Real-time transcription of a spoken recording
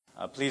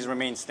Please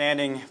remain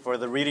standing for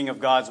the reading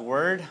of God's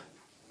Word.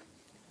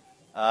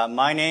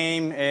 My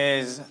name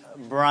is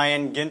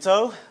Brian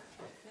Ginto,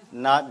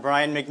 not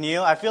Brian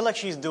McNeil. I feel like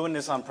she's doing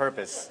this on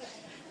purpose.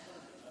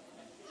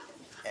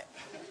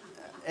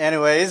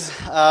 Anyways,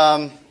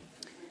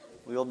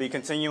 we will be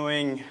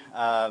continuing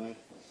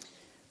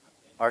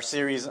our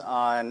series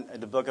on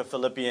the book of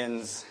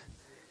Philippians.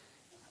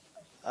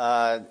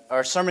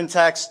 Our sermon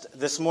text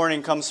this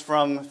morning comes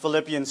from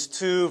Philippians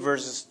 2,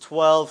 verses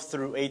 12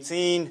 through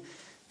 18.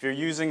 If you're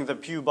using the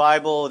Pew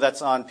Bible,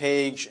 that's on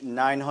page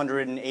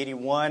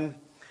 981.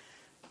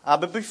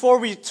 But before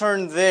we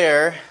turn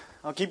there,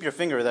 I'll keep your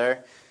finger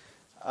there.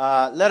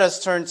 Let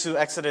us turn to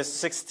Exodus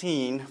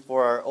 16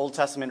 for our Old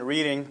Testament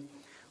reading.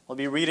 We'll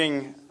be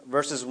reading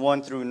verses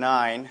 1 through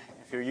 9.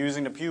 If you're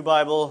using the Pew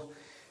Bible,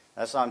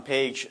 that's on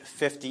page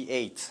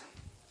 58.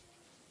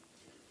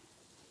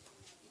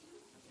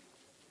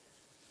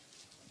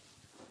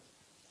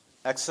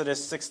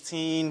 Exodus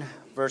 16,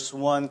 verse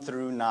 1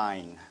 through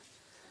 9.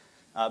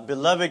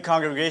 Beloved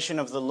congregation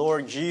of the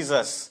Lord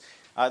Jesus,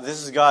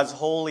 this is God's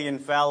holy,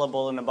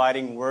 infallible, and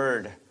abiding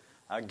word,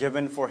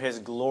 given for His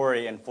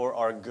glory and for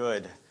our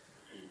good.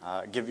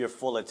 Give your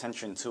full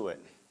attention to it.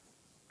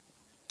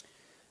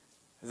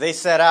 They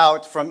set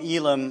out from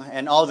Elim,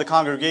 and all the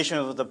congregation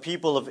of the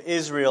people of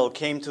Israel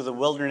came to the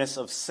wilderness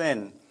of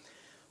Sin,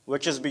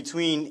 which is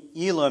between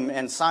Elim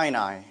and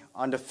Sinai,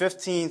 on the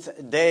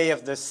 15th day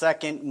of the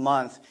second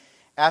month,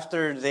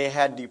 after they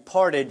had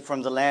departed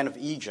from the land of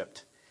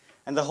Egypt.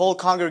 And the whole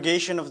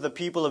congregation of the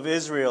people of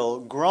Israel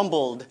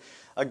grumbled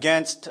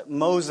against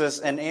Moses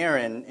and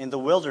Aaron in the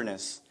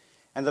wilderness.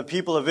 And the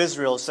people of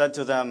Israel said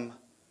to them,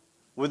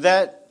 Would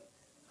that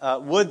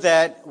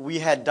we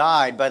had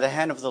died by the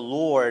hand of the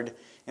Lord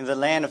in the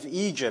land of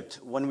Egypt,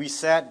 when we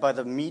sat by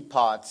the meat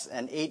pots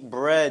and ate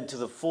bread to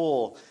the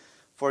full,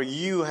 for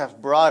you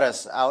have brought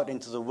us out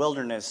into the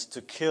wilderness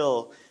to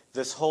kill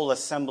this whole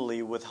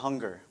assembly with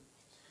hunger.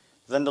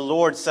 Then the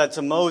Lord said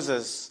to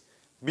Moses,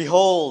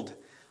 Behold,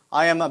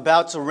 I am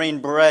about to rain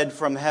bread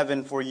from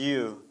heaven for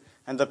you,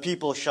 and the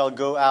people shall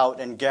go out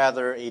and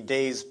gather a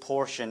day's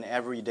portion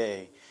every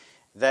day,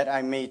 that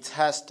I may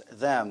test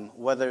them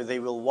whether they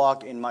will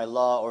walk in my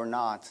law or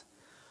not.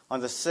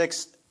 On the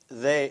sixth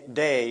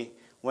day,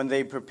 when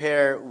they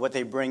prepare what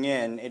they bring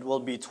in, it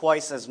will be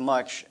twice as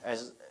much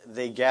as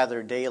they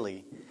gather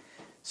daily.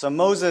 So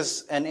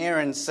Moses and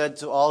Aaron said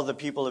to all the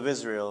people of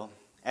Israel,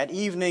 At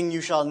evening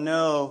you shall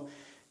know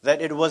that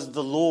it was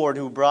the Lord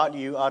who brought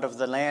you out of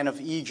the land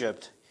of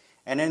Egypt,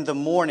 and in the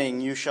morning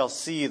you shall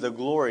see the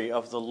glory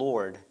of the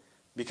Lord,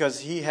 because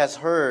He has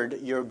heard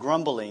your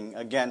grumbling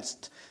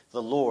against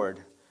the Lord.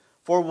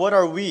 For what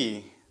are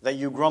we that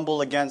you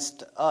grumble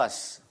against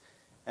us?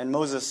 And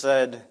Moses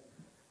said,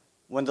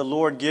 When the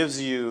Lord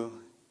gives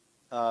you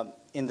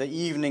in the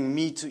evening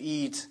meat to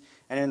eat,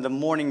 and in the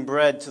morning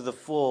bread to the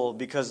full,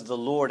 because the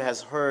Lord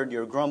has heard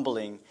your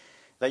grumbling,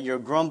 that you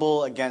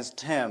grumble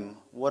against Him,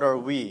 what are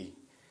we?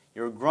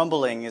 Your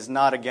grumbling is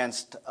not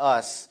against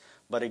us,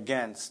 but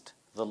against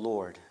the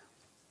Lord.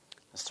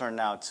 Let's turn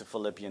now to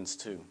Philippians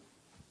 2.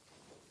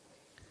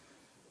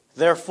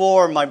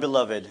 Therefore, my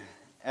beloved,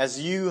 as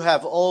you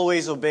have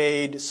always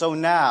obeyed, so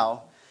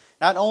now,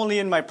 not only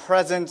in my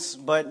presence,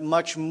 but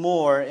much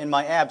more in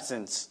my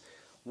absence,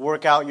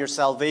 work out your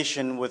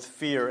salvation with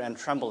fear and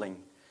trembling.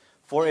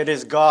 For it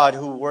is God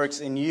who works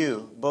in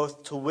you,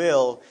 both to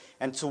will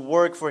and to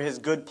work for His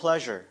good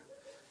pleasure.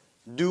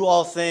 Do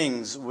all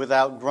things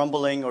without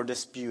grumbling or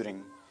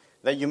disputing,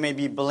 that you may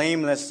be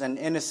blameless and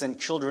innocent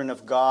children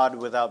of God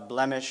without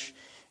blemish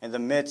in the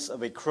midst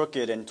of a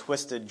crooked and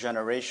twisted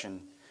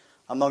generation,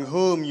 among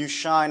whom you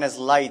shine as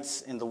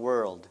lights in the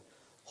world,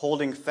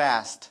 holding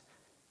fast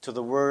to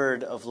the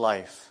word of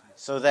life,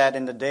 so that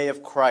in the day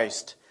of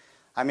Christ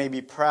I may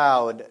be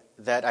proud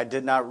that I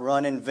did not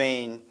run in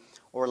vain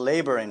or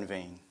labor in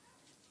vain.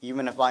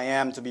 Even if I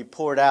am to be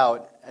poured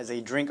out as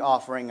a drink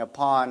offering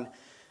upon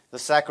the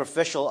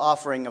sacrificial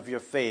offering of your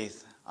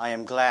faith, I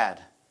am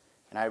glad,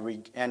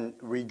 and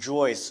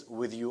rejoice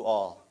with you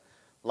all.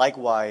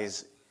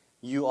 Likewise,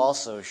 you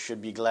also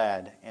should be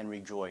glad and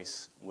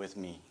rejoice with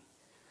me.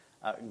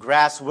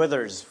 Grass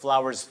withers,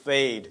 flowers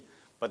fade,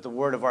 but the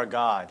word of our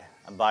God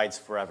abides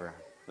forever.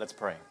 Let's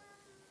pray.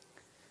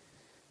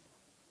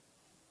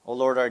 O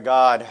Lord our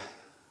God,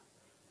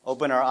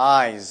 open our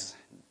eyes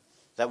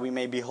that we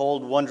may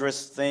behold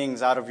wondrous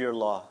things out of your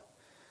law.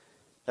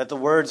 Let the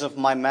words of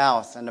my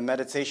mouth and the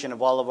meditation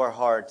of all of our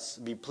hearts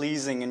be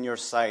pleasing in your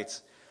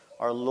sight,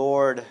 our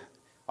Lord,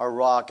 our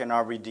rock, and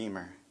our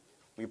Redeemer.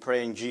 We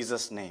pray in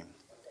Jesus' name.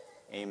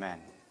 Amen.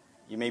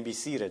 You may be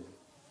seated.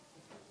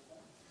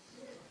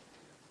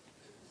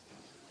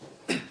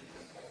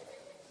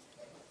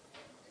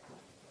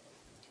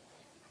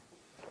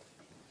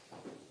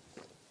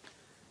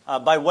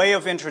 By way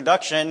of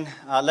introduction,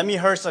 let me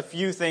rehearse a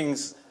few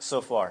things so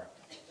far.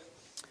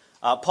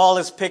 Paul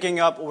is picking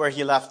up where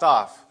he left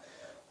off.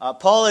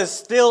 Paul is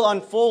still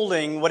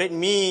unfolding what it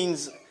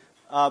means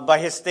by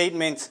his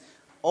statement,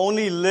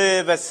 only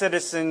live as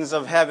citizens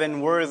of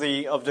heaven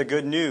worthy of the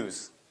good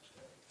news.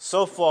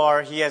 So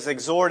far, he has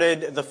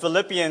exhorted the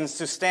Philippians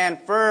to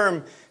stand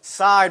firm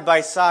side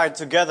by side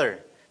together,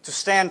 to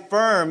stand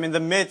firm in the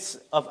midst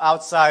of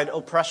outside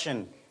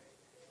oppression,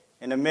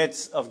 in the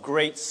midst of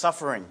great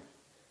suffering,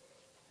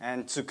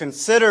 and to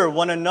consider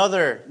one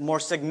another more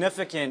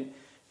significant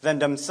than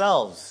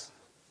themselves.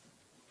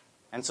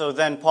 And so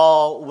then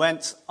Paul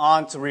went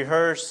on to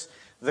rehearse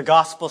the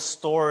gospel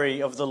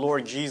story of the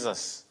Lord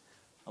Jesus,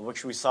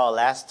 which we saw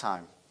last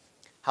time.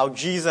 How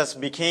Jesus,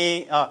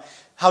 being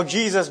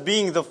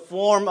the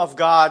form of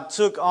God,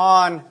 took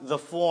on the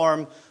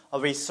form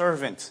of a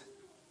servant.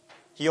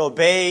 He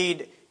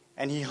obeyed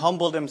and he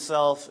humbled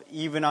himself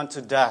even unto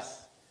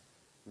death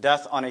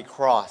on a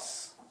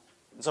cross.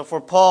 And so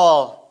for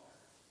Paul,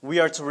 we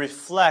are to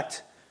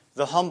reflect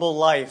the humble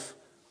life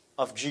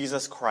of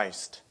Jesus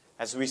Christ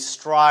as we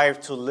strive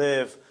to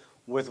live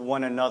with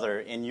one another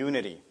in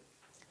unity.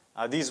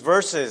 These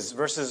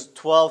verses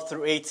 12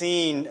 through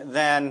 18,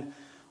 then,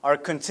 are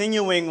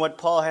continuing what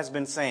Paul has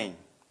been saying.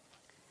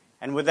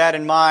 And with that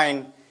in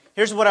mind,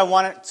 here's what I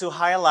wanted to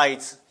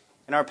highlight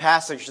in our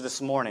passage this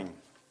morning.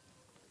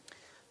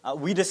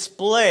 We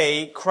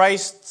display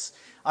Christ's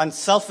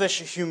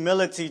unselfish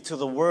humility to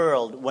the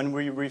world when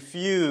we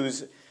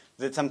refuse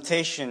the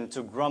temptation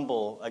to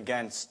grumble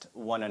against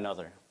one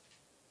another.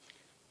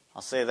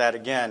 I'll say that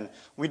again.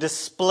 We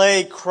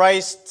display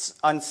Christ's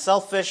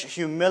unselfish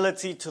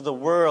humility to the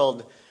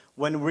world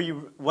when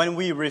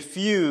we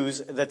refuse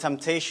the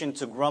temptation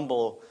to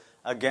grumble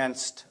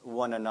against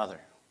one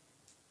another.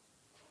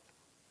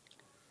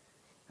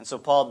 And so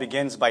Paul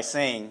begins by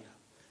saying,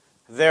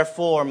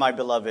 "Therefore, my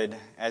beloved,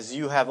 as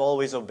you have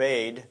always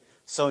obeyed,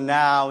 so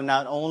now,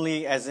 not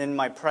only as in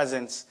my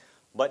presence,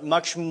 but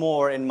much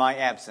more in my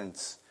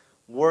absence,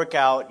 work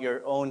out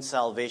your own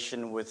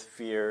salvation with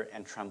fear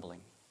and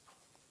trembling."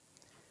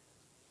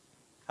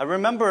 I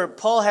remember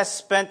Paul has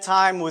spent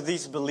time with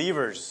these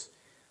believers.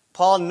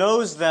 Paul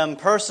knows them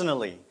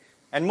personally.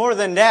 And more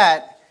than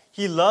that,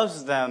 he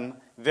loves them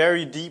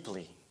very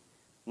deeply.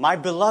 My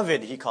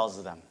beloved, he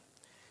calls them.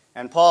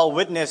 And Paul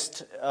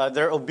witnessed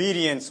their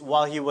obedience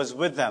while he was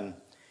with them.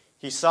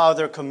 He saw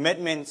their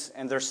commitment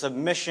and their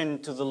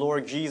submission to the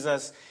Lord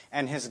Jesus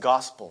and his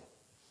gospel.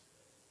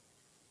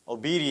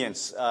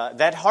 Obedience.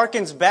 That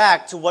harkens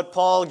back to what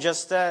Paul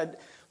just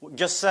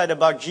said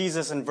about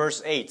Jesus in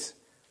verse 8.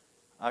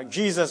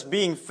 Jesus,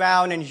 being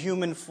found in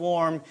human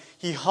form,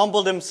 he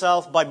humbled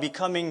himself by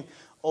becoming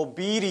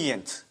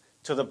obedient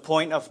to the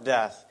point of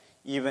death,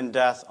 even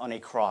death on a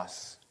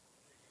cross.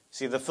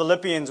 See, the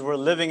Philippians were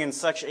living in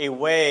such a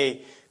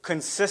way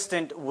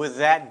consistent with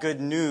that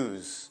good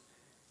news.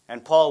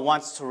 And Paul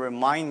wants to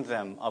remind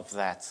them of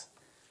that.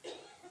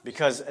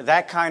 Because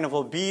that kind of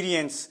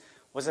obedience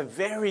was a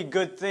very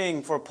good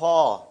thing for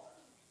Paul.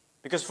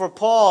 Because for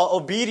Paul,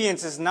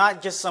 obedience is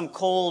not just some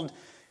cold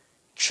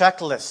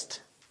checklist.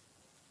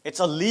 It's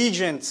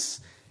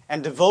allegiance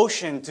and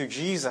devotion to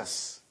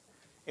Jesus.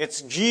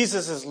 It's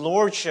Jesus'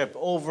 lordship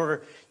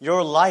over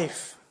your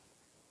life.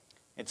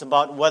 It's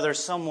about whether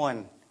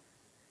someone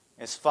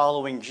is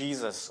following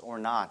Jesus or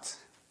not.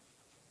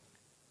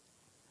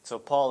 So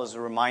Paul is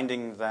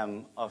reminding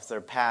them of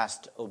their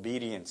past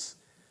obedience.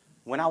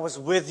 When I was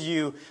with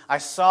you, I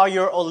saw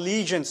your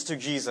allegiance to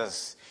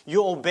Jesus.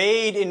 You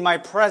obeyed in my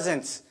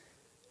presence.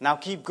 Now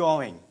keep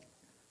going.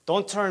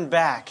 Don't turn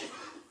back.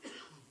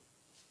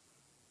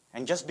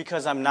 And just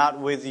because I'm not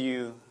with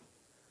you,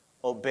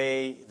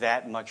 obey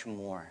that much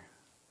more.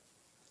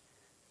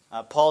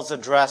 Paul's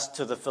address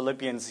to the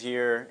Philippians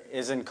here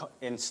is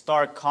in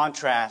stark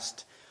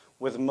contrast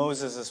with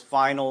Moses'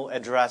 final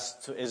address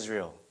to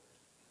Israel.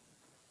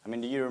 I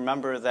mean, do you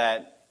remember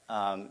that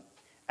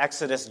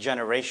Exodus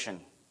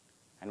generation?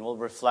 And we'll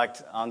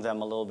reflect on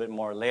them a little bit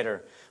more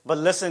later. But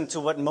listen to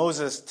what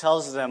Moses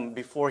tells them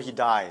before he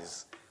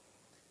dies.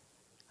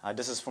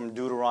 This is from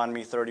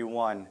Deuteronomy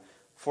 31.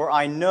 "For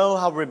I know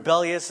how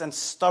rebellious and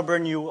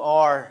stubborn you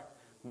are.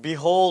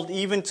 Behold,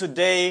 even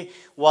today,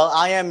 while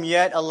I am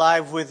yet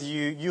alive with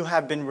you, you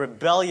have been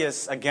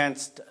rebellious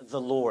against the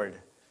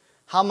Lord.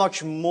 How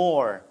much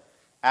more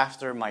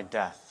after my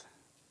death?"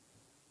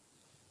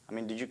 I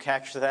mean, did you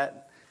catch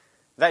that?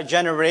 That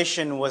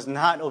generation was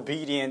not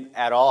obedient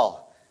at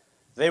all.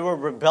 They were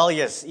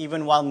rebellious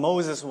even while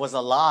Moses was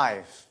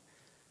alive.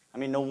 I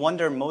mean, no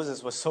wonder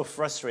Moses was so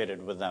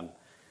frustrated with them.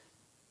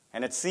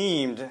 And it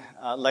seemed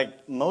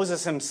like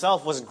Moses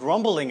himself was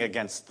grumbling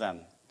against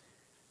them.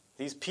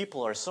 These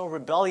people are so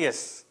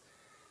rebellious,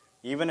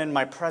 even in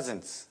my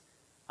presence.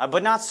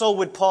 But not so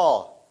with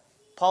Paul.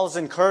 Paul is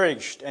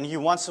encouraged, and he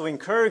wants to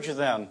encourage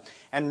them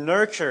and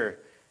nurture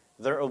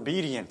their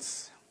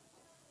obedience.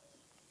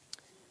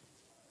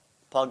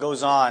 Paul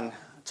goes on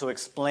to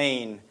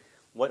explain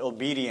what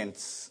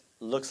obedience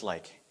looks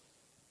like.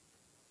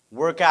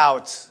 Work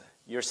out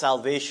your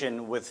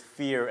salvation with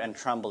fear and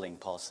trembling,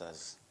 Paul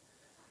says.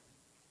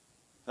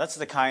 That's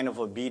the kind of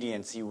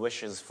obedience he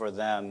wishes for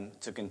them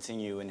to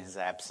continue in his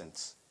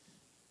absence.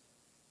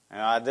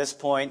 At this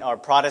point, our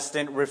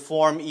Protestant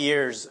Reform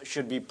ears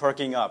should be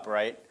perking up,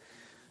 right?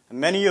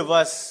 Many of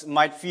us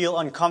might feel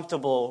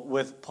uncomfortable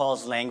with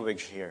Paul's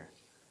language here.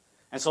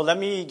 And so let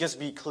me just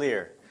be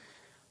clear.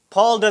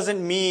 Paul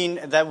doesn't mean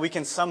that we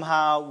can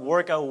somehow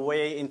work our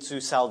way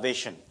into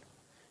salvation.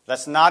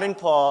 That's not in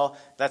Paul.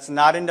 That's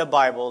not in the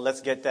Bible.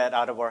 Let's get that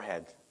out of our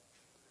head.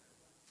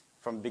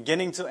 From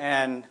beginning to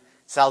end,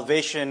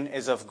 salvation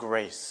is of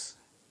grace.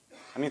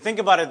 I mean, think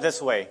about it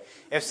this way.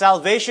 If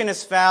salvation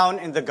is found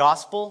in the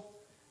gospel,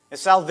 if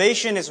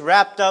salvation is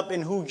wrapped up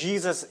in who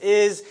Jesus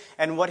is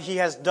and what he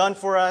has done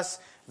for us,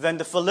 then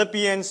the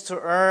Philippians, to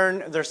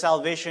earn their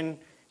salvation,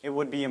 it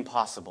would be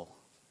impossible.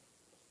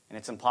 And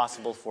it's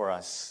impossible for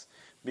us.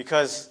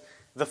 Because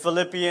the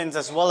Philippians,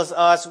 as well as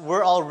us,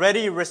 we're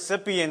already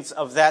recipients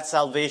of that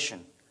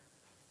salvation.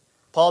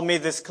 Paul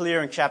made this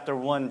clear in chapter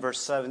 1,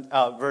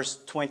 verse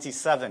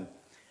 27.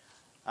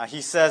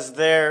 He says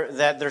there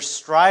that they're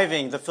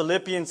striving, the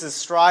Philippians is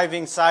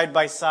striving side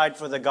by side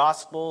for the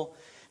gospel,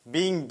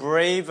 being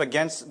brave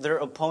against their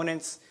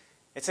opponents.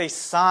 It's a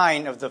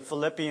sign of the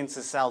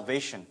Philippians'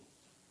 salvation,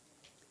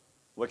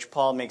 which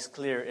Paul makes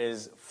clear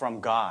is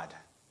from God.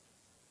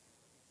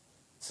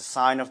 It's a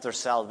sign of their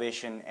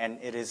salvation, and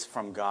it is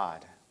from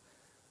God.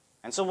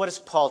 And so what is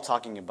Paul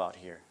talking about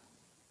here?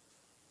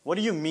 What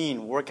do you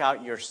mean, work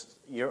out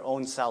your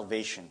own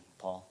salvation,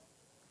 Paul?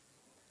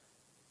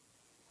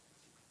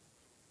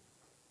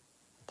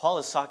 Paul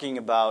is talking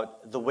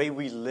about the way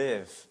we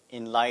live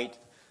in light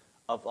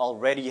of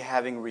already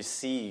having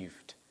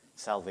received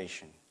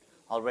salvation,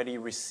 already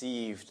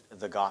received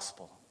the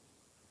gospel.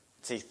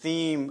 It's a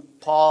theme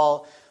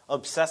Paul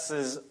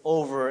obsesses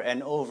over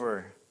and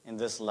over in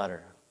this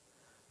letter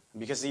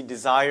because he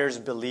desires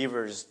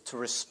believers to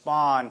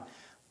respond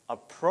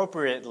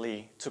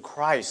appropriately to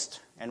Christ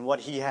and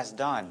what he has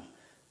done.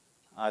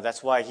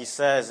 That's why he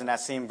says in that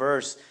same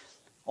verse,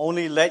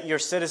 only let your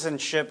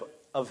citizenship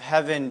of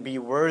heaven be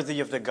worthy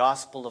of the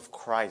gospel of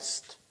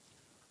Christ.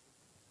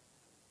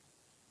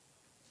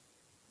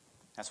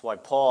 That's why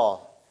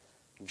Paul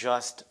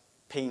just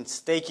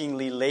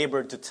painstakingly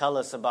labored to tell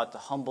us about the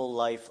humble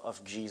life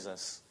of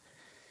Jesus.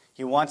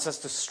 He wants us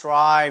to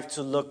strive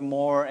to look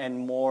more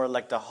and more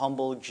like the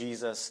humble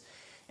Jesus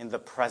in the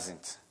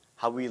present,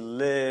 how we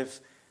live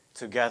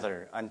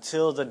together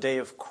until the day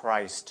of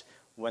Christ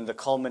when the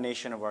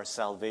culmination of our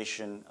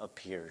salvation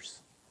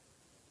appears.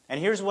 And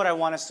here's what I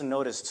want us to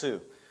notice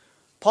too.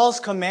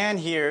 Paul's command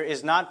here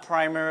is not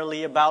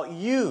primarily about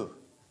you,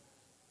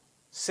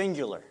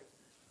 singular.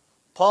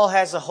 Paul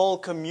has a whole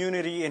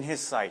community in his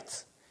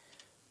sights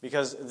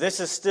because this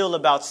is still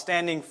about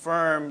standing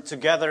firm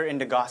together in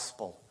the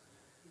gospel.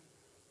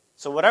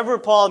 So whatever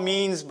Paul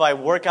means by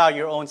work out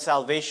your own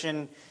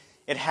salvation,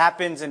 it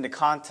happens in the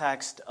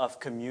context of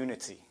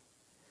community.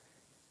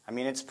 I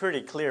mean, it's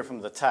pretty clear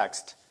from the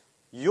text.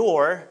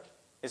 Your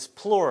is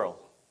plural.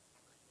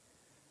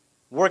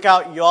 Work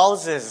out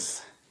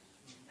y'all's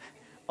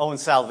own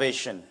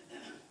salvation.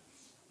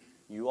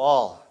 You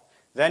all.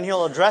 Then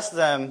he'll address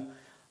them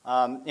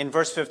in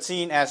verse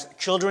 15 as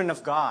children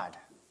of God.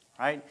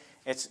 Right?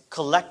 It's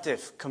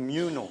collective,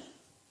 communal.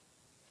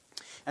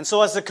 And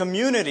so as a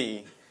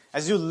community,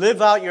 as you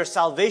live out your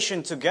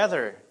salvation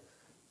together,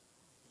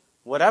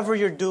 whatever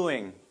you're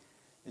doing,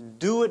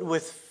 do it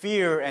with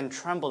fear and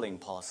trembling,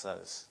 Paul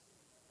says.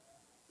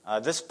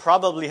 This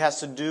probably has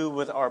to do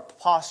with our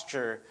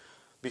posture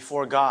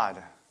before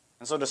God.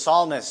 And so the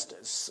psalmist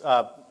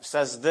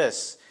says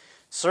this,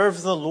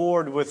 serve the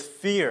Lord with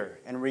fear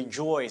and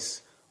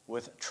rejoice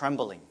with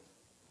trembling.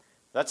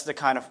 That's the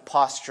kind of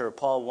posture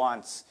Paul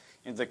wants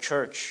in the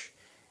church,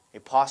 a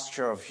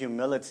posture of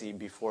humility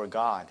before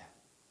God.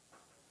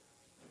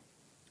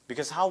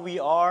 Because how we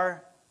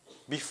are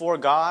before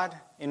God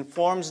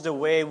informs the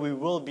way we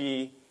will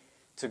be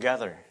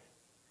together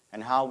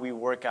and how we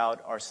work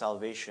out our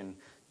salvation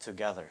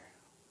together.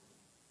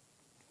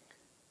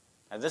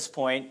 At this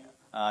point,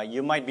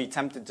 you might be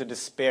tempted to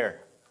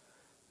despair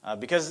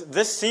because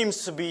this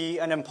seems to be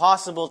an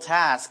impossible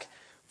task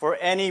for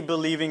any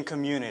believing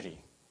community.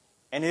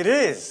 And it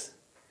is.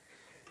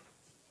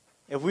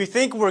 If we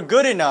think we're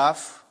good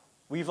enough,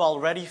 we've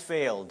already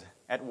failed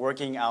at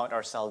working out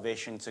our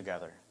salvation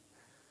together.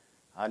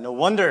 No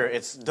wonder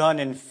it's done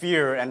in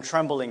fear and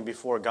trembling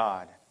before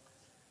God.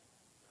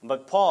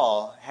 But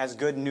Paul has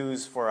good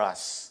news for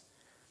us.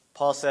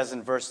 Paul says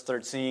in verse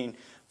 13,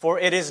 for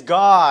it is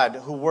God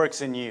who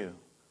works in you,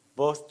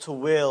 both to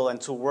will and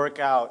to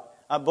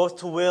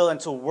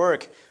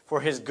work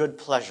for his good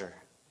pleasure.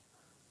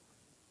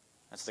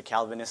 That's the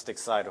Calvinistic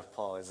side of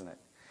Paul, isn't it?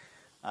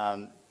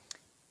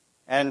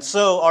 And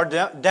so our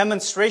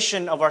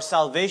demonstration of our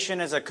salvation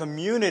as a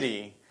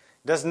community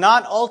does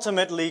not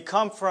ultimately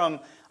come from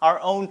our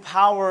own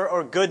power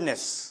or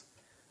goodness.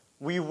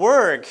 We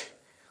work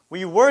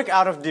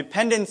out of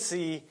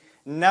dependency,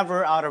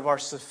 never out of our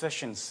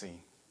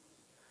sufficiency.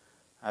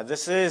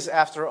 This is,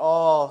 after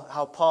all,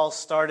 how Paul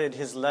started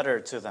his letter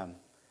to them,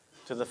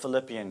 to the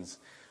Philippians.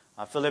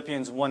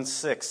 Philippians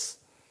 1:6.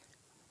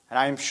 And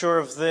I am sure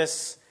of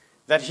this,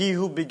 that he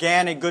who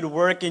began a good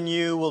work in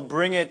you will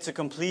bring it to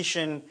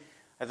completion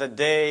at the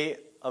day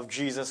of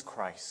Jesus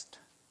Christ.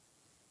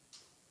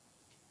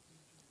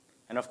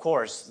 And of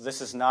course, this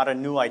is not a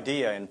new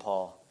idea in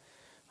Paul.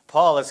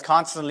 Paul is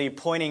constantly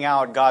pointing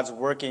out God's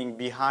working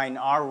behind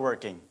our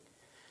working.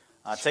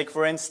 Take,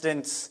 for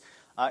instance,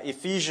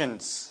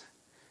 Ephesians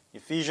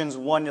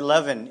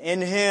 1:11.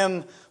 In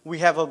him we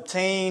have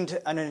obtained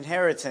an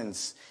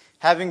inheritance,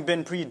 having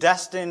been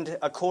predestined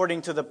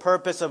according to the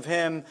purpose of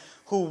him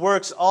who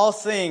works all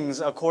things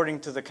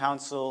according to the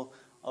counsel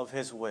of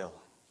his will.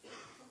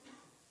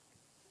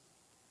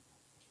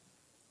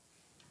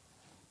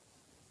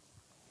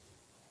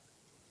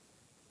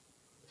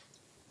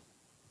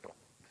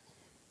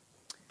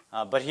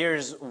 But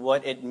here's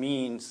what it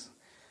means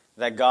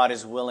that God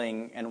is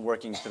willing and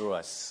working through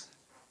us.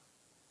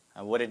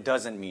 What it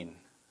doesn't mean.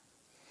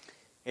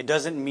 It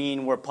doesn't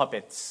mean we're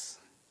puppets,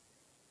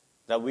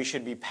 that we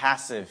should be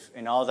passive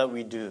in all that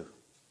we do.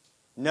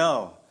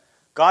 No,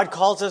 God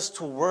calls us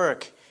to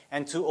work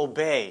and to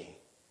obey,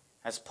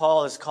 as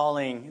Paul is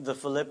calling the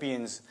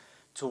Philippians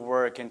to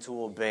work and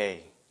to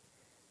obey.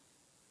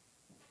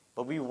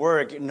 But we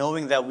work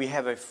knowing that we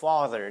have a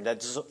Father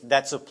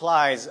that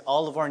supplies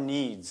all of our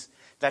needs,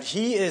 that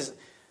He is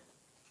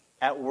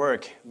at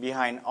work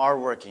behind our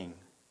working.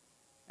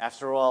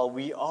 After all,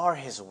 we are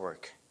His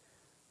work.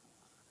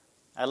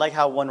 I like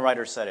how one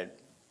writer said it.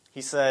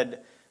 He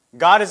said,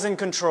 God is in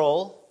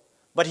control,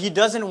 but He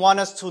doesn't want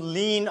us to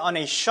lean on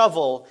a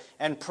shovel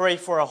and pray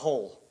for a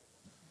hole.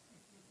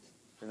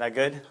 Isn't that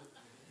good?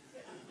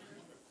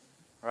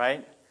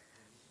 Right?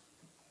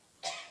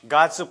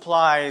 God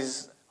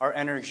supplies our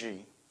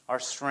energy, our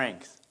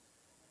strength,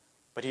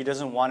 but He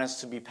doesn't want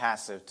us to be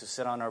passive, to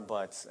sit on our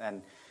butts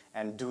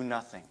and do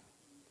nothing.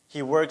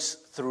 He works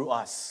through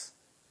us.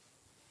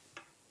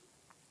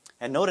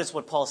 And notice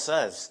what Paul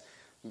says.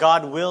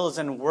 God wills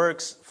and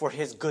works for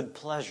His good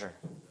pleasure.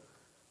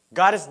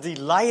 God is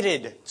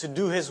delighted to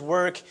do His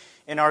work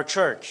in our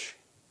church.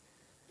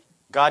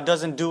 God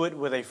doesn't do it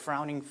with a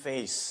frowning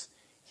face.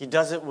 He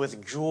does it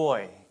with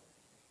joy.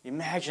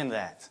 Imagine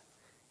that.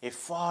 A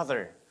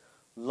father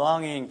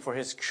longing for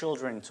his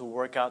children to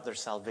work out their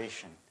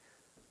salvation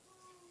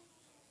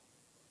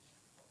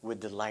with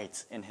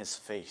delight in His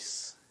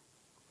face.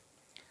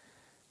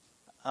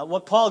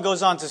 What Paul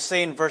goes on to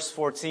say in verse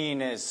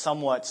 14 is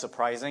somewhat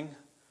surprising.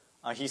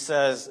 He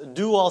says,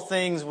 do all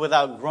things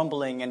without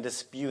grumbling and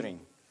disputing.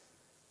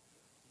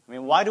 I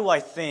mean, why do I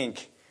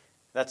think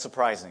that's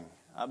surprising?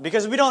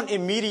 Because we don't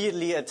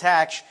immediately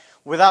attach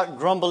without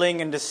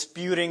grumbling and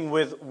disputing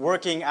with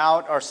working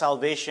out our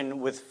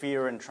salvation with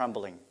fear and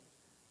trembling.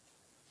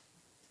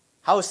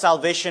 How is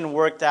salvation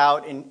worked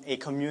out in a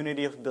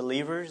community of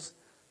believers?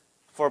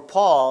 For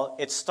Paul,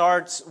 it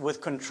starts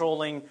with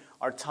controlling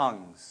our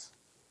tongues.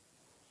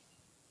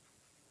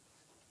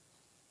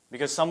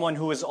 Because someone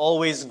who is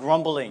always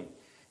grumbling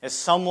is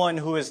someone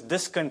who is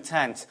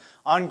discontent,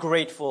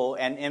 ungrateful,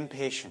 and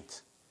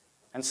impatient.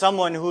 And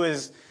someone who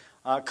is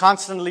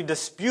constantly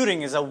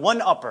disputing is a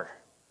one-upper.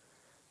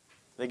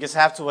 They just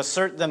have to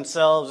assert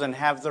themselves and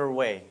have their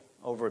way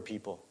over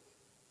people.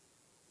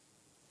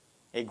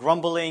 A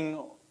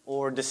grumbling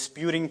or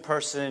disputing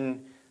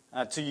person,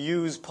 to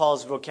use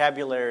Paul's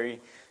vocabulary,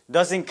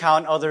 doesn't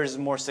count others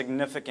more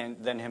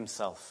significant than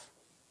himself.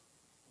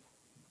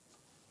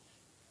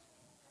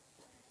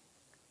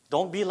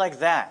 Don't be like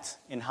that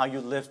in how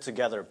you live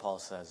together, Paul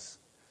says.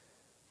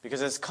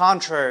 Because it's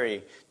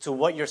contrary to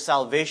what your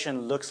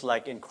salvation looks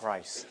like in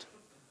Christ.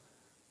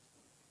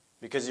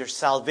 Because your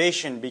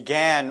salvation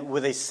began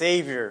with a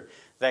Savior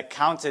that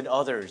counted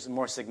others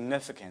more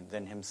significant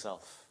than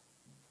Himself.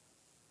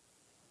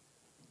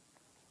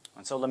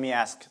 And so let me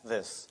ask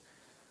this.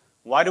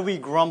 Why do we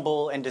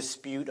grumble and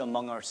dispute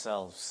among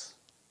ourselves?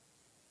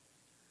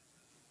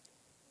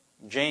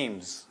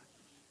 James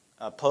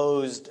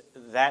posed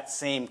that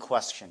same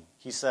question.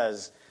 He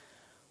says,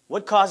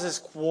 what causes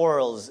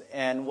quarrels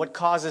and what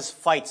causes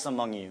fights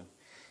among you?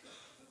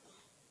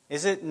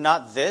 Is it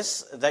not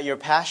this, that your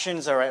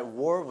passions are at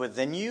war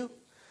within you?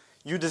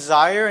 You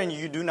desire and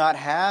you do not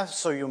have,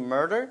 so you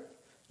murder.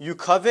 You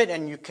covet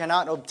and you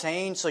cannot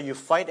obtain, so you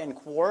fight and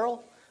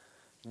quarrel.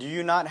 You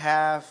do not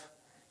have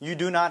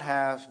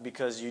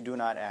because you do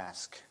not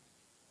ask.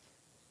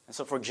 And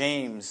so for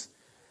James,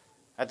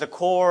 at the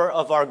core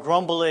of our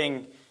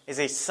grumbling is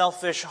a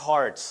selfish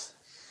heart,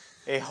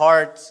 a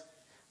heart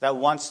that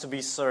wants to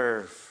be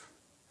served.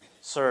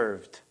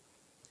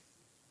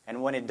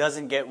 And when it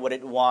doesn't get what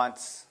it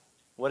wants,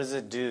 what does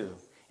it do?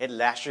 It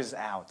lashes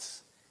out.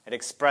 It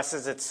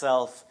expresses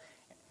itself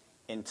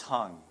in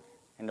tongue,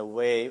 in the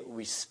way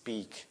we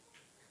speak.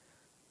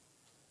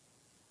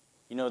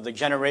 You know, the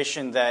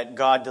generation that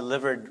God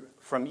delivered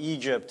from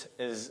Egypt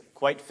is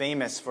quite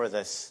famous for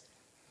this.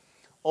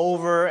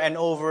 Over and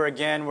over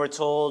again, we're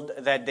told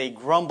that they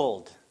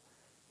grumbled.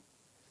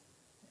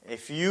 A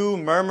few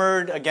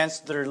murmured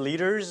against their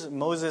leaders,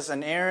 Moses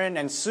and Aaron,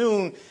 and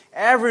soon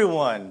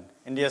everyone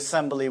in the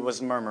assembly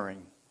was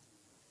murmuring.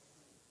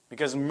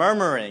 Because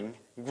murmuring,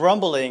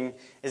 grumbling,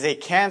 is a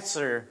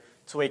cancer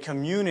to a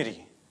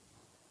community.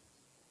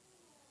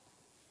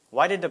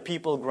 Why did the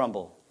people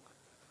grumble?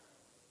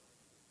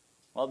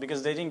 Well,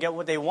 because they didn't get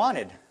what they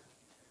wanted.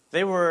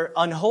 They were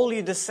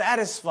unwholly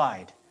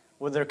dissatisfied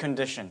with their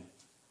condition.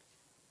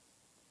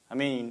 I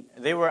mean,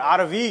 they were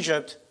out of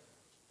Egypt,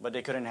 but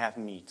they couldn't have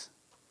meat.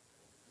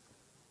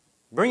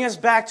 Bring us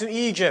back to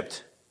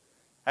Egypt.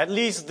 At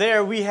least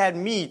there we had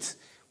meat.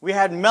 We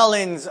had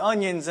melons,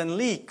 onions, and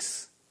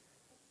leeks.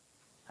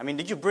 I mean,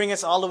 did you bring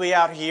us all the way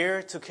out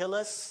here to kill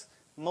us,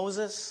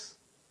 Moses?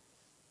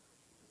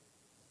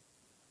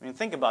 I mean,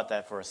 think about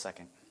that for a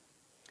second.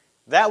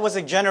 That was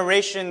a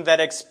generation that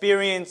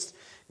experienced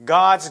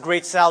God's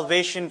great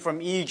salvation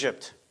from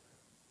Egypt.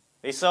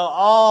 They saw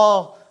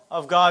all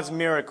of God's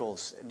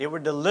miracles. They were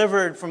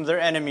delivered from their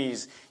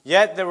enemies,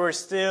 yet they were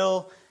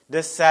still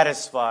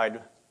dissatisfied.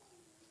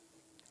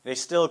 They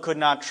still could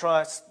not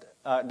trust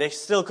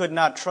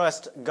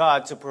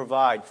God to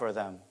provide for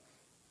them.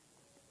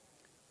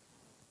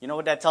 You know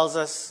what that tells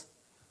us?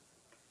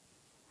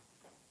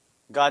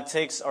 God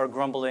takes our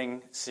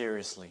grumbling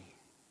seriously.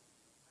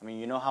 I mean,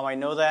 you know how I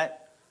know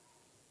that?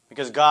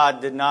 Because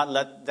God did not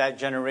let that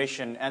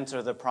generation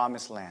enter the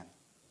promised land.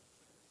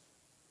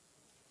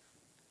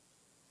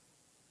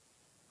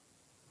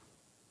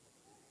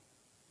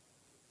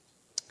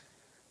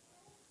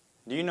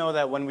 Do you know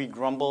that when we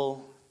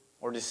grumble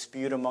or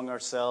dispute among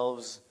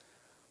ourselves,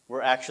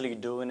 we're actually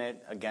doing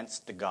it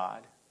against the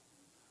God?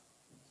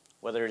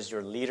 Whether it's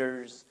your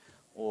leaders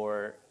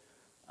or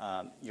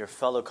your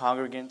fellow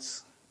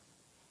congregants.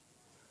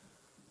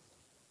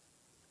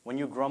 When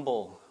you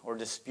grumble or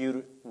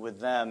dispute with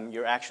them,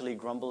 you're actually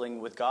grumbling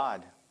with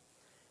God.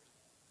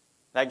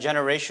 That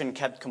generation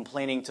kept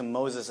complaining to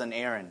Moses and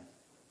Aaron.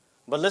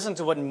 But listen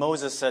to what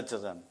Moses said to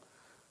them.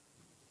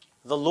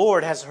 The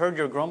Lord has heard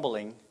your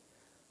grumbling,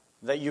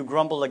 that you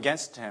grumble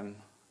against him.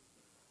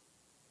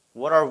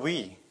 What are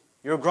we?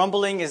 Your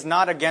grumbling is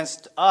not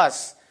against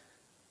us,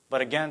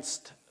 but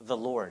against the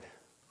Lord.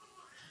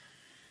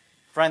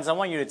 Friends, I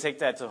want you to take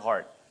that to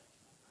heart.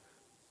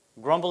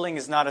 Grumbling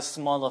is not a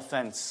small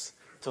offense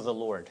to the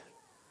Lord,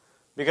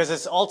 because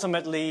it's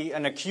ultimately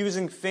an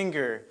accusing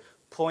finger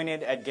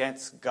pointed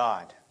against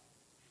God.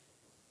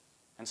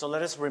 And so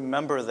let us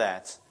remember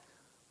that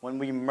when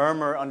we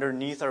murmur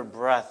underneath our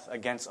breath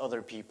against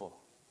other people,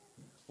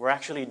 we're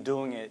actually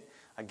doing it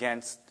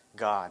against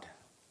God.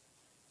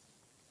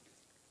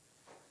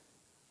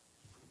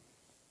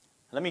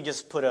 Let me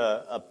just put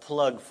a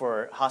plug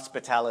for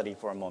hospitality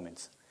for a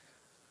moment.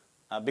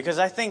 Because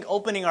I think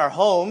opening our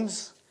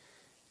homes,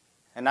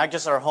 and not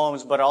just our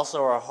homes, but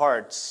also our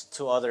hearts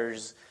to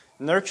others,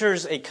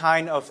 nurtures a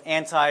kind of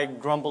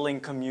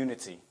anti-grumbling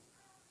community.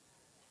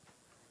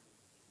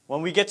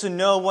 When we get to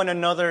know one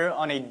another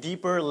on a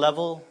deeper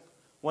level,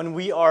 when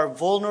we are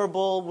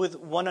vulnerable with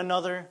one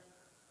another,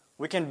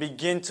 we can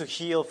begin to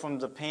heal from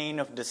the pain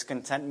of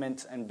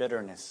discontentment and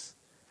bitterness.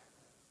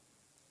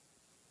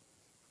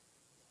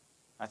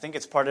 I think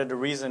it's part of the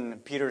reason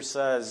Peter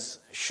says,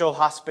 show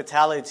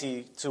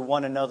hospitality to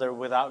one another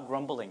without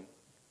grumbling.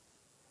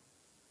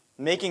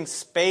 Making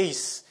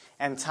space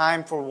and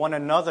time for one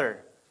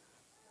another,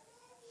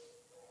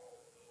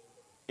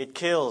 it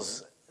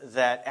kills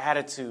that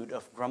attitude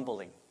of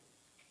grumbling.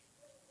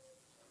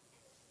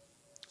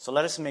 So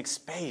let us make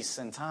space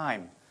and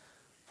time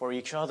for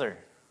each other,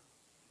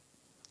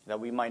 that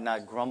we might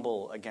not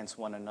grumble against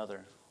one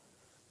another.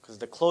 Because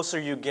the closer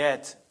you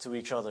get to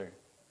each other,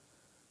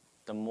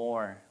 the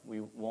more we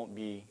won't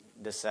be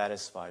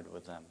dissatisfied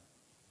with them.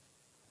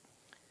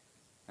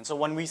 And so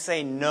when we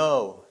say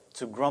no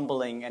to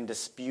grumbling and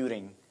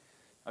disputing,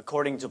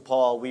 according to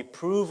Paul, we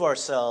prove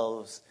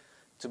ourselves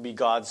to be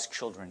God's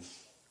children.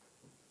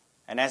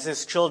 And as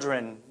his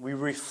children, we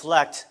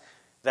reflect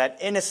that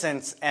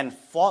innocence and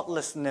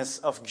faultlessness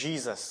of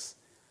Jesus,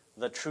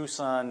 the true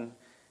Son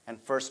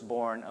and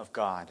firstborn of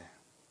God.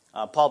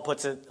 Paul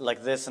puts it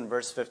like this in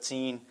verse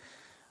 15,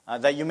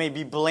 that you may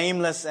be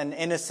blameless and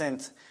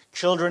innocent,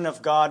 children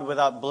of God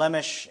without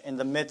blemish in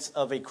the midst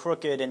of a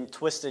crooked and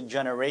twisted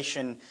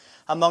generation,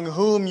 among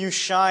whom you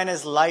shine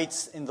as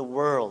lights in the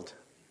world.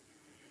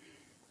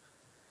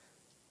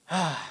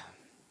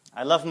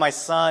 I love my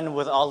son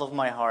with all of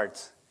my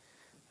heart.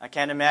 I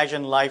can't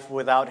imagine life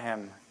without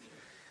him.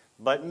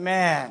 But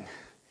man,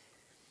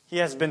 he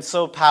has been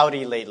so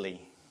pouty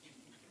lately.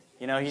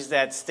 You know, he's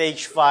that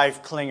stage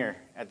 5 clinger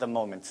at the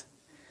moment.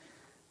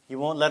 He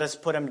won't let us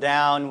put him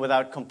down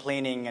without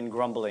complaining and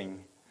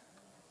grumbling.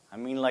 I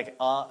mean,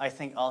 I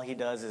think all he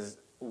does is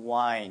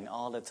whine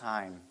all the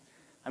time.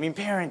 I mean,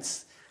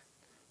 parents,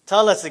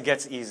 tell us it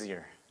gets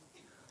easier.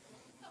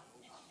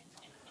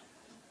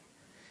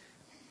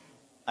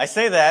 I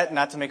say that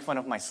not to make fun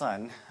of my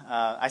son.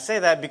 I say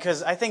that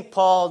because I think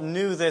Paul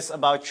knew this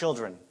about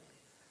children.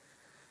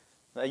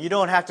 That you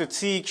don't have to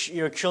teach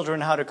your children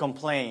how to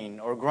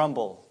complain or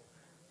grumble.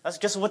 That's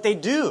just what they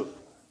do,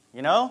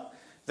 you know?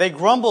 They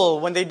grumble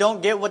when they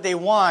don't get what they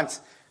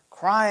want,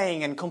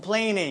 crying and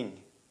complaining.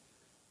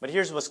 But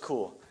here's what's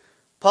cool.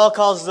 Paul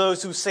calls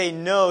those who say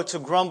no to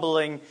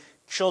grumbling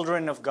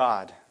children of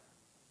God.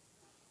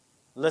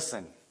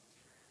 Listen,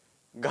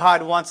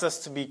 God wants us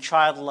to be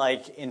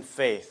childlike in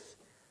faith,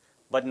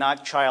 but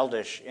not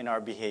childish in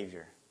our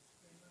behavior.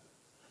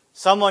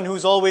 Someone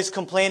who's always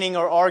complaining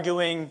or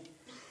arguing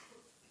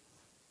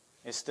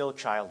is still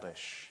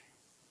childish.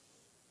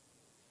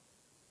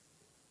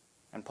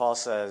 And Paul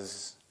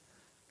says,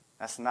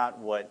 that's not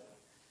what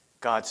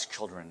God's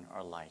children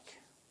are like.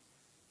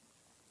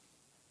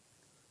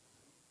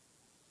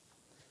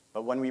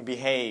 But when we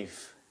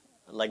behave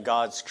like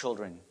God's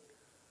children,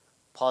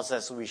 Paul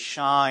says we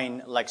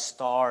shine like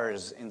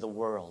stars in the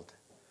world,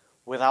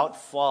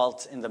 without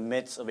fault in the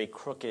midst of a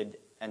crooked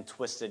and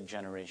twisted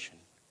generation.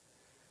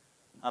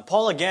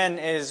 Paul again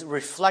is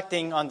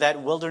reflecting on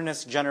that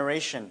wilderness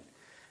generation,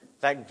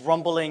 that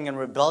grumbling and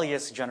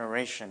rebellious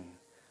generation.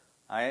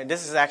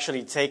 This is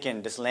actually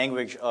taken, this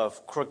language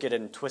of crooked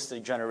and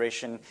twisted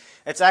generation,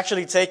 it's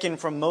actually taken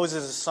from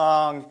Moses'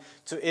 song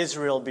to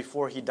Israel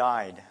before he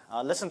died.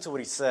 Listen to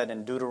what he said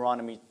in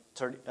Deuteronomy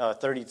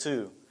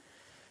 32.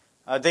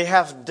 They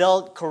have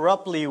dealt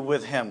corruptly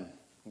with him,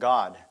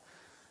 God.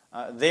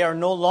 They are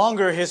no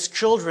longer his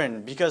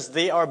children because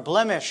they are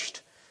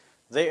blemished.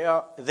 They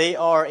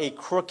are a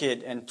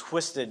crooked and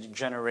twisted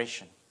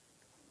generation.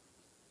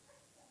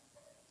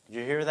 Did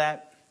you hear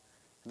that?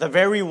 The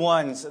very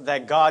ones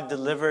that God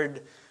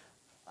delivered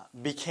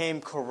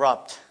became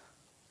corrupt.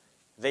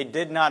 They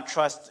did not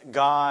trust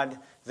God.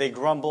 They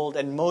grumbled.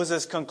 And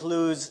Moses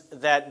concludes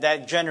that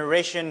that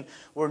generation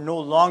were no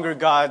longer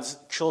God's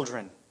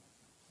children.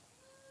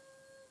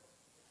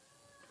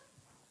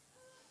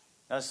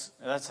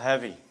 That's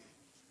heavy.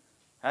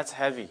 That's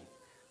heavy.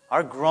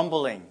 Our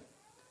grumbling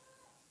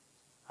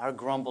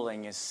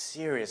is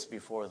serious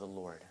before the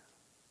Lord.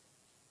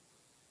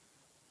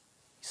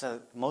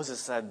 Moses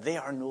said, they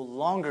are no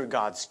longer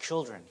God's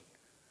children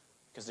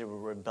because they were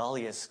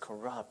rebellious,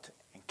 corrupt,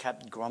 and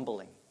kept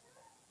grumbling.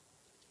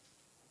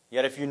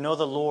 Yet if you know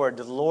the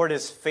Lord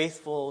is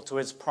faithful to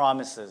His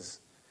promises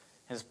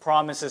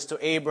to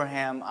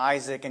Abraham,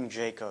 Isaac, and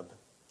Jacob.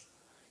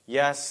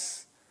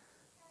 Yes,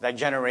 that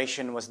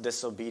generation was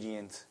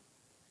disobedient,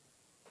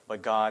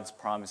 but God's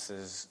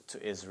promises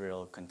to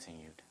Israel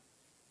continued.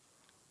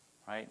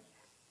 Right?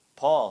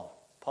 Paul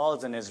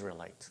is an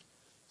Israelite.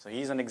 So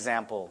he's an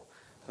example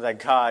that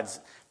God's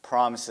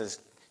promises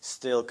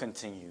still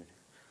continued.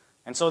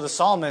 And so the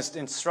psalmist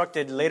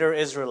instructed later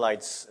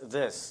Israelites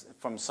this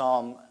from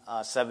Psalm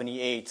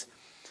 78.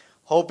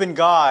 Hope in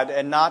God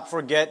and not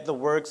forget the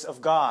works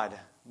of God,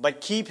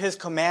 but keep His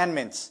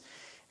commandments,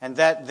 and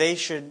that they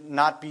should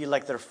not be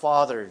like their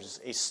fathers,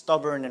 a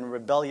stubborn and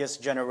rebellious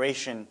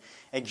generation,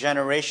 a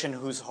generation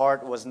whose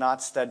heart was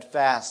not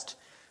steadfast,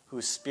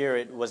 whose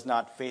spirit was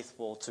not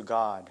faithful to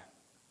God.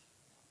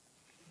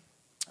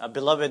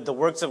 Beloved, the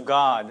works of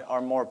God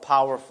are more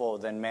powerful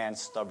than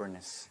man's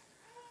stubbornness.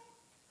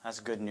 That's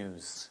good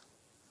news.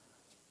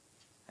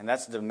 And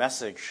that's the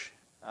message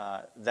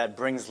that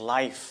brings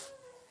life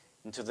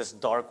into this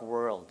dark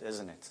world,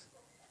 isn't it?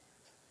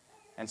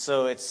 And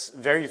so it's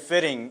very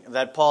fitting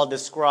that Paul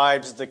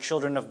describes the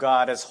children of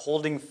God as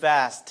holding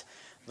fast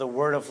the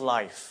word of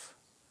life.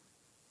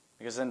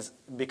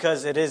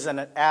 Because it is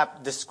an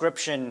apt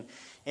description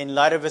in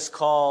light of his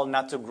call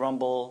not to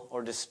grumble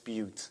or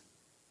dispute.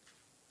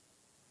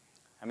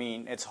 I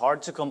mean, it's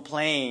hard to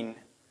complain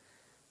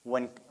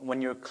when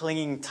you're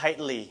clinging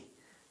tightly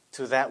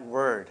to that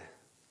word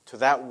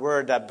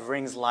that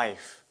brings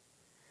life.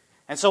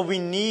 And so we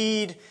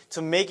need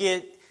to make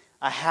it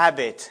a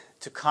habit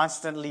to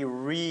constantly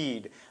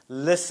read,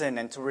 listen,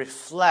 and to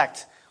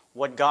reflect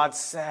what God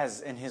says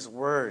in His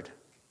Word,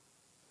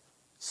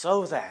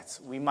 so that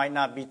we might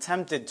not be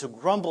tempted to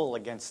grumble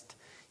against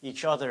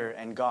each other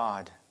and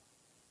God.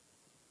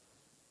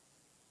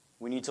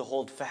 We need to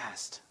hold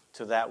fast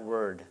to that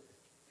word,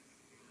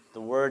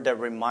 the word that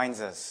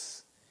reminds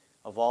us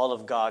of all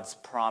of God's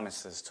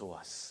promises to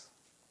us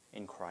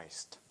in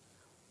Christ.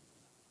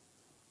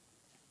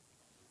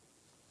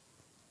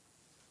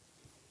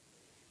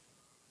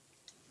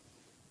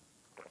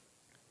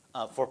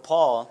 For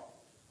Paul,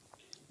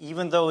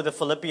 even though the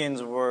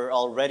Philippians were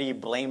already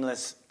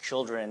blameless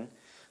children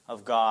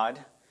of God,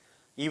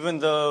 even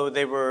though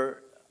they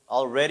were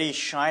already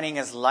shining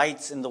as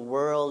lights in the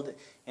world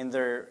in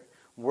their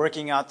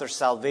working out their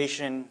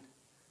salvation,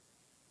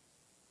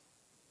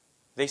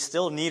 they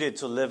still needed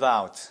to live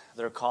out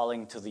their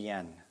calling to the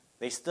end.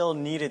 They still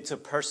needed to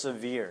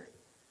persevere.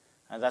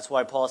 And that's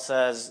why Paul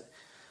says,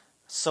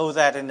 so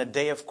that in the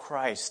day of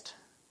Christ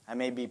I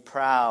may be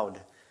proud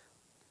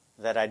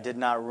that I did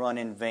not run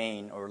in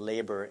vain or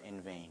labor in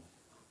vain.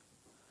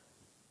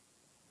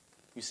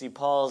 You see,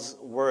 Paul's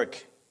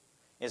work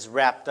is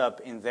wrapped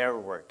up in their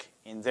work,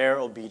 in their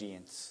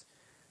obedience.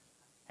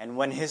 And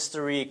when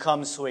history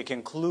comes to a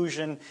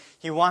conclusion,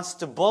 he wants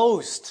to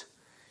boast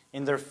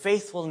in their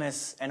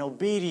faithfulness and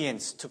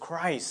obedience to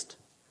Christ.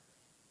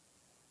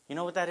 You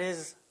know what that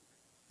is?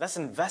 That's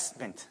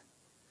investment.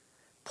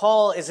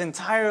 Paul is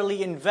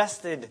entirely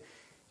invested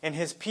in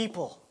his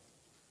people.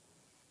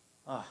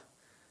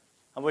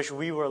 I wish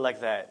we were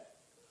like that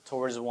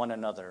towards one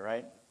another,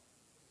 right?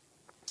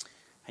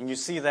 And you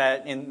see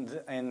that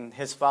in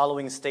his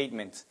following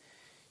statement.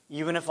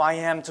 Even if I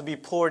am to be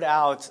poured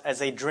out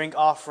as a drink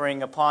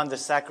offering upon the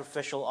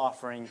sacrificial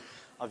offering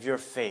of your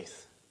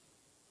faith.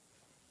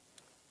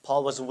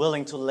 Paul was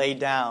willing to lay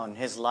down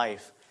his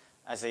life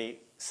as a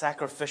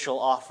sacrificial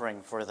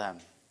offering for them.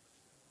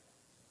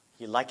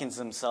 He likens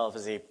himself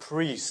as a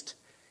priest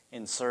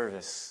in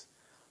service,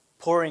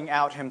 pouring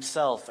out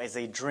himself as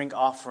a drink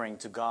offering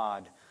to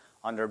God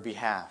on their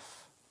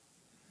behalf.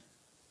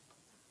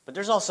 But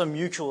there's also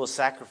mutual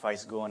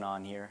sacrifice going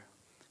on here.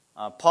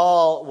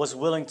 Paul was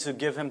willing to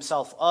give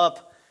himself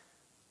up,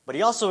 but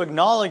he also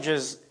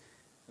acknowledges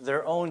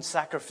their own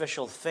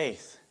sacrificial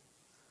faith.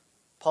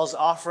 Paul's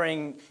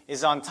offering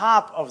is on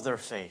top of their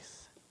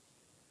faith.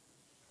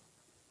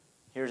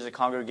 Here's a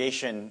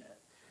congregation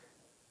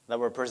that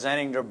were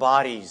presenting their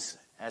bodies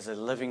as a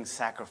living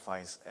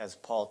sacrifice, as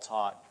Paul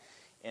taught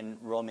in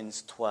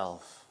Romans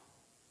 12.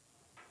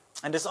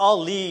 And this all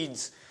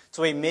leads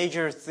to a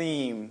major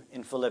theme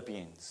in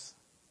Philippians.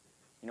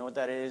 You know what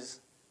that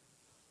is?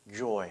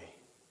 Joy.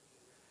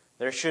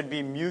 There should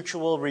be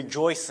mutual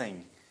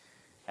rejoicing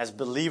as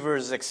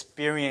believers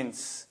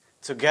experience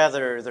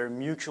together their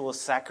mutual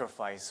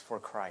sacrifice for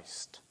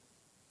Christ.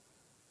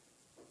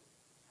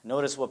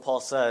 Notice what Paul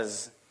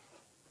says,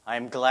 I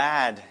am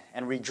glad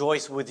and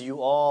rejoice with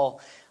you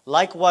all.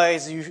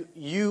 Likewise,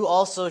 you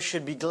also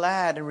should be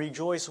glad and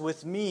rejoice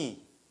with me.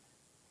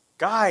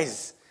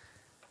 Guys,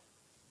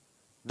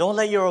 don't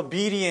let your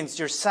obedience,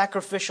 your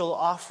sacrificial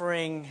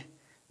offering,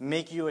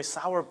 make you a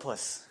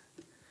sourpuss.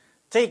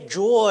 Take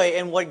joy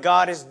in what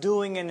God is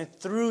doing in and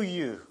through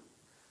you.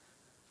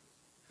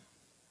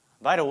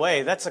 By the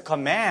way, that's a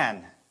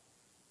command.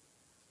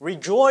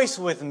 Rejoice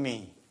with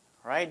me,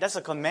 right? That's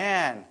a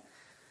command.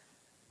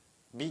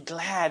 Be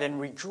glad and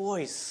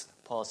rejoice,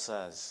 Paul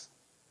says.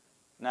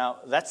 Now,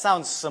 that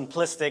sounds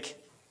simplistic.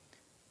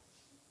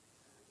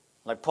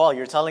 Like, Paul,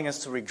 you're telling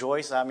us to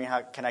rejoice? I mean,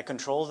 how can I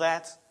control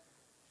that?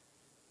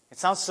 It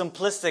sounds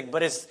simplistic,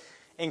 but it's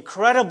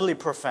incredibly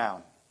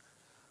profound.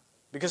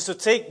 Because to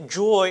take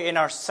joy in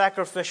our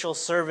sacrificial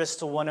service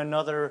to one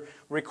another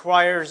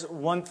requires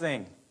one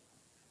thing.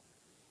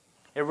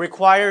 It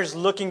requires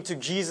looking to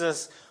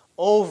Jesus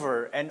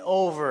over and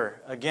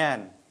over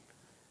again.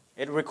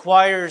 It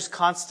requires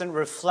constant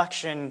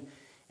reflection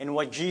in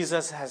what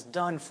Jesus has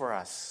done for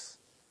us.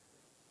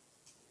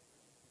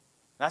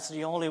 That's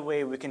the only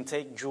way we can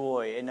take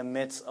joy in the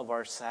midst of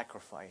our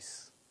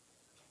sacrifice.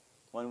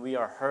 When we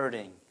are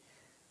hurting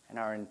and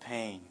are in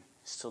pain,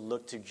 is to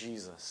look to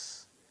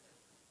Jesus.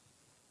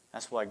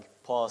 That's why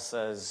Paul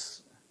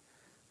says,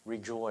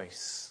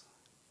 rejoice.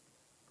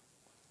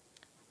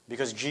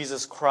 Because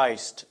Jesus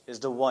Christ is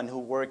the one who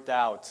worked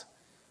out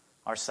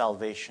our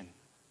salvation.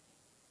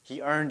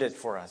 He earned it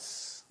for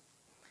us.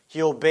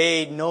 He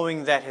obeyed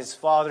knowing that his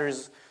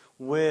Father's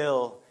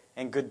will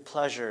and good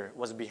pleasure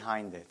was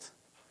behind it.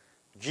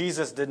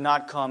 Jesus did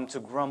not come to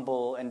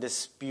grumble and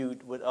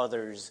dispute with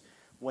others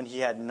when he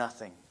had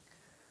nothing.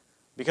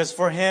 Because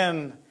for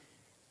him,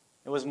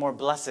 it was more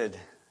blessed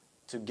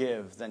to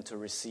give than to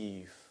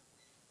receive.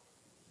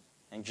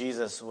 And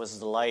Jesus was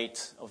the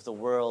light of the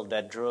world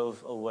that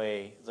drove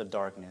away the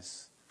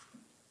darkness.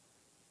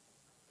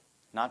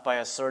 Not by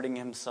asserting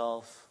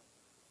himself,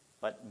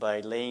 but by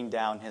laying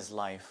down his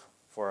life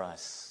for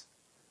us.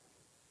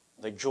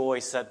 The joy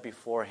set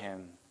before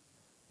him,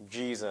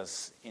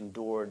 Jesus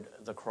endured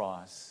the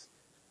cross.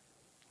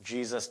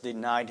 Jesus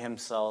denied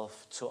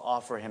himself to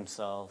offer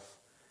himself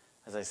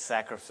as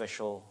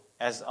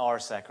our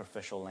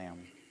sacrificial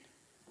lamb.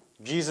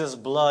 Jesus'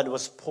 blood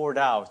was poured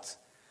out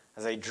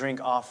as a drink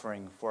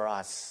offering for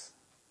us,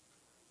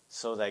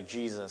 so that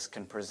Jesus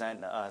can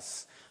present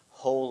us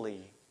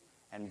holy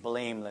and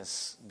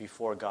blameless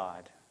before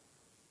God.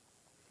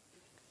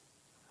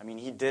 I mean,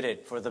 he did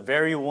it for the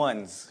very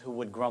ones who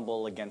would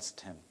grumble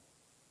against him.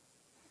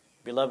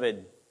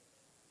 Beloved,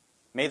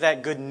 may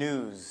that good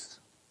news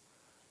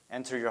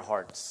enter your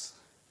hearts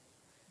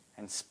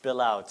and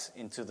spill out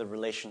into the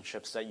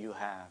relationships that you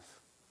have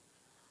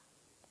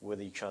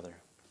with each other.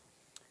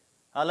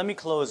 Let me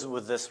close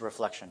with this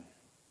reflection.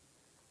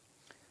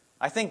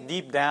 I think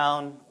deep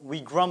down we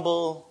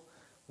grumble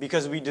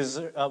because we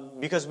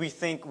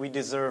think we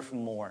deserve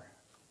more.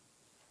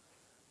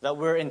 That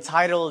we're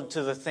entitled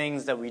to the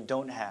things that we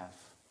don't have.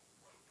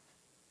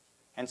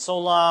 And so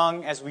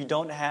long as we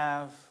don't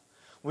have,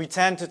 we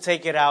tend to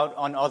take it out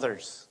on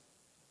others.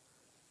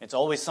 It's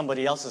always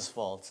somebody else's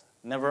fault,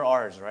 never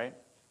ours, right?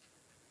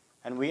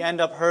 And we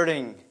end up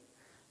hurting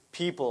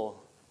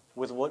people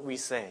with what we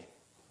say.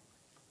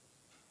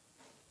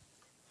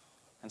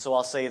 And so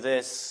I'll say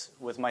this,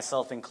 with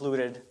myself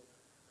included.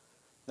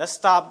 Let's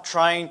stop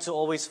trying to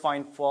always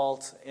find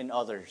fault in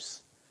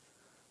others.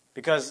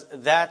 Because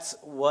that's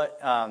what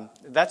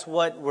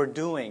we're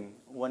doing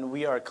when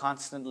we are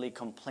constantly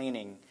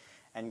complaining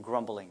and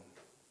grumbling.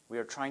 We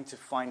are trying to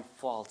find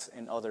fault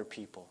in other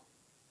people.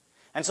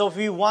 And so if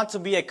we want to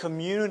be a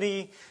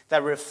community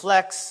that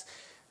reflects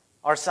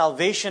our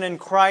salvation in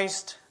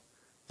Christ,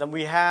 then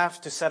we have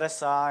to set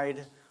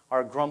aside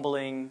our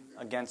grumbling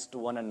against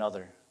one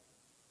another.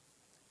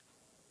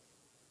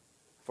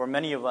 For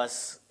many of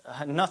us,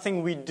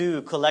 nothing we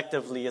do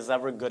collectively is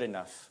ever good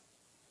enough,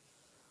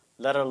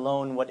 let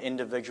alone what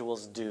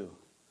individuals do.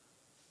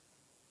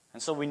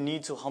 And so we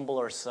need to humble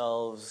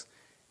ourselves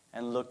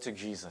and look to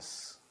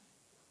Jesus.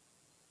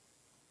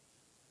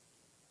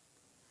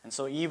 And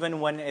so even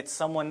when it's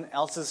someone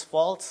else's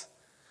fault,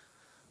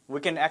 we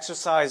can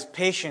exercise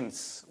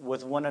patience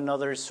with one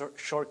another's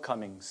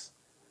shortcomings,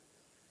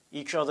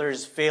 each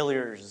other's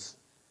failures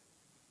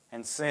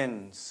and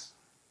sins.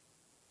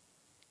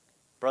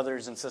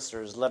 Brothers and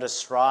sisters, let us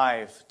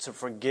strive to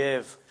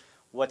forgive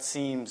what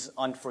seems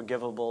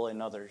unforgivable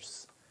in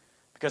others,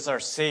 because our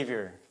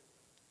Savior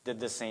did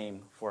the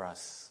same for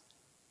us.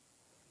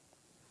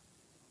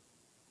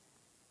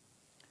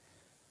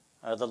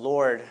 The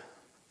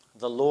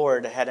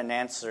Lord had an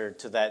answer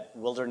to that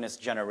wilderness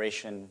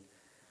generation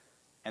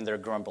and their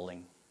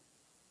grumbling.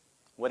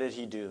 What did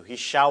he do? He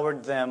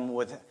showered them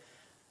with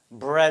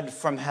bread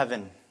from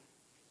heaven.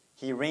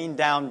 He rained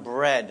down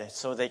bread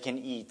so they can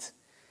eat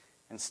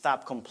and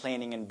stop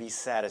complaining and be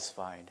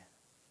satisfied.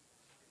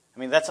 I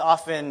mean, that's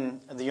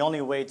often the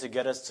only way to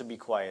get us to be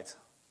quiet,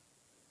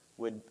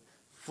 with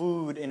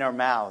food in our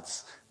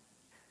mouths.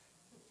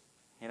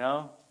 You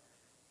know?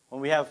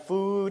 When we have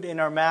food in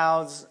our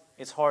mouths,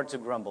 it's hard to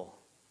grumble.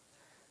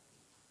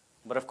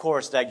 But of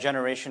course, that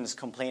generation's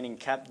complaining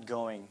kept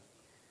going.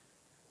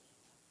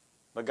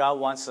 But God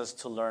wants us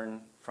to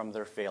learn from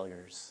their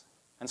failures.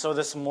 And so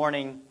this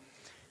morning,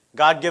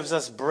 God gives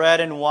us bread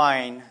and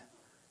wine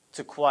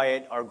to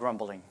quiet our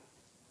grumbling.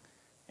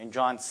 In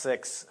John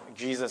 6,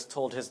 Jesus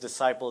told his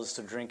disciples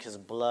to drink his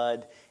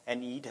blood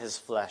and eat his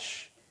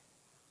flesh.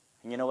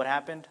 And you know what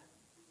happened?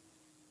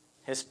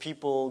 His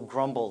people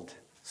grumbled,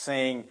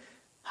 saying,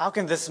 "How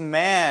can this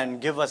man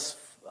give us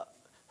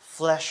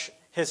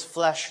his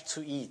flesh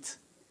to eat?"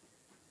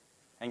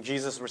 And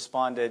Jesus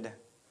responded,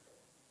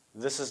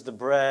 "This is the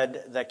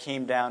bread that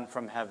came down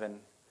from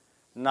heaven,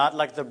 not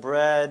like the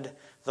bread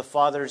the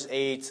fathers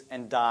ate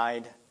and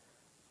died.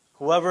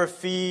 Whoever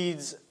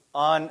feeds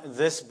on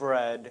this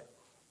bread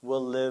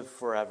will live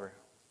forever."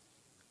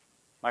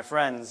 My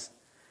friends,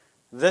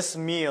 this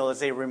meal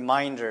is a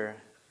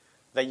reminder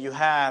that you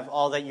have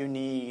all that you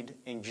need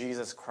in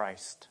Jesus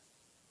Christ.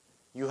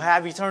 You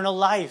have eternal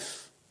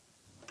life.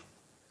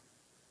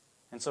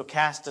 And so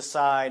cast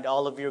aside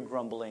all of your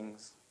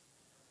grumblings,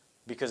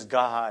 because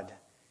God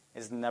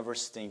is never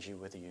stingy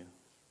with you.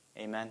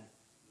 Amen.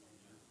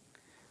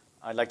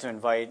 I'd like to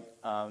invite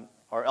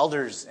our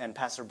elders and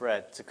Pastor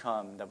Brett to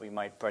come that we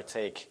might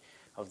partake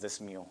of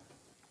this meal.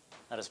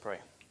 Let us pray.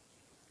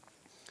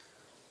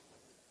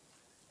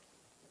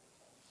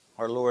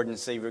 Our Lord and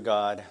Savior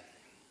God,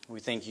 we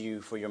thank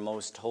you for your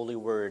most holy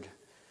word,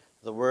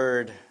 the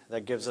word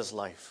that gives us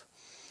life.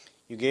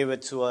 You gave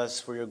it to us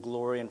for your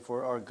glory and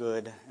for our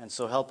good, and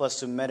so help us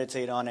to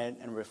meditate on it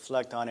and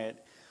reflect on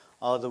it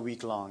all the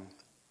week long.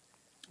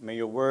 May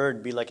your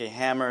word be like a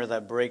hammer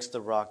that breaks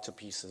the rock to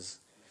pieces.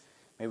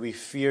 May we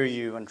fear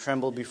you and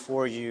tremble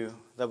before you,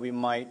 that we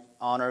might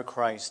honor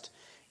Christ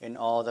in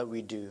all that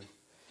we do.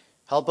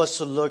 Help us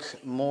to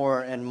look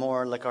more and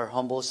more like our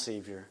humble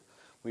Savior.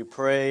 We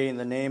pray in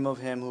the name of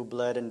him who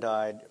bled and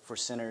died for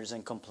sinners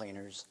and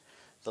complainers,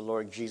 the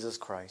Lord Jesus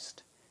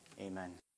Christ. Amen.